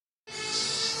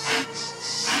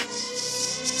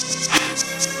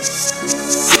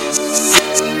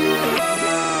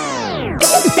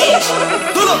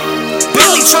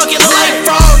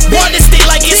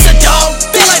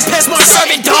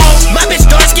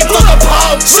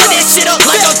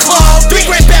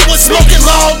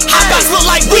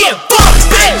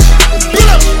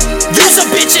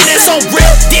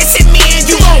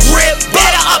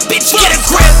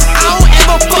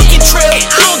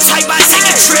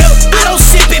real. I don't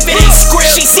sip if it ain't script.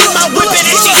 She see my whip and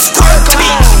she squirt me.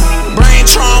 Brain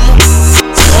trauma.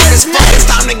 Boy, it's fuck. It's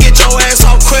time to get your ass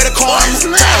off critical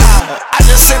armor. I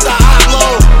just sent the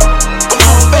upload. I'm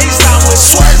on FaceTime with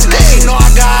Swerts, cause you know I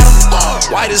got him.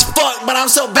 White as fuck, but I'm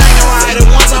so banging right. And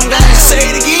once I'm gonna say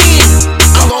it again,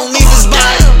 I'm gonna leave his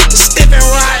body stiff and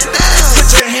right. Put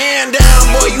your hand down,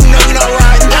 boy, you know you're not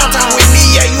riding. Downtime with me,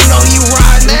 yeah, you know you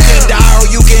riding. You can die or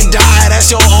you can die, that's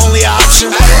your only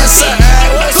option. What's up?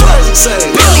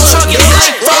 Billy trucking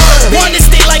hot fun. Want to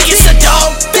stay like it's a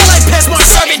dog. Feel like past my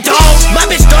serving dog. My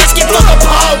bitch dark skin fuck a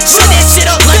pole. Shut that shit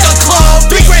up like a clone.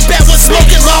 3 grand back was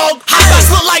smoking long. Hot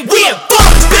box look like we in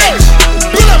fuck, bitch.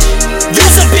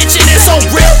 Use a bitch and it's on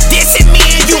rip. This hit me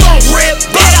and you gon' rip.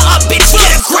 Better up, bitch, get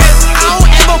a grip. I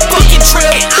don't ever fucking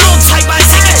trip. And I don't type, I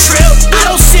take a trip. I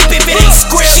don't sip if it ain't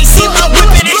script. She see my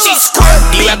whippin' and she squirt.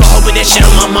 D-rapper hoping that shit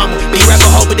on my mama.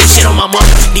 D-rapper hoping that shit on my mama.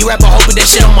 D-rapper hoping that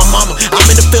shit on my mama. I'm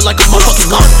in the field like a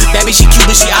motherfucking llama. That bitch, she cute,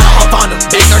 but she out of her Honda.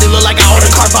 Back 30 look like I own a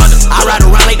Carvana. I ride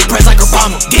around like the press like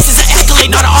Obama. This is an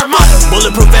Escalade, not an Armada.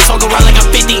 Bulletproof vest, I'll go ride like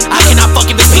I'm 50. I cannot fuck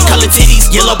if it's pink colored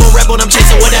titties. Yellow bone rebel, I'm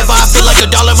chasing whatever. I feel like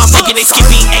 $1, my fucking they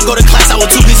skippy. Ain't go to class, I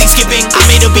was too busy skipping. I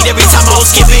made a beat every time I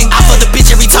was skipping.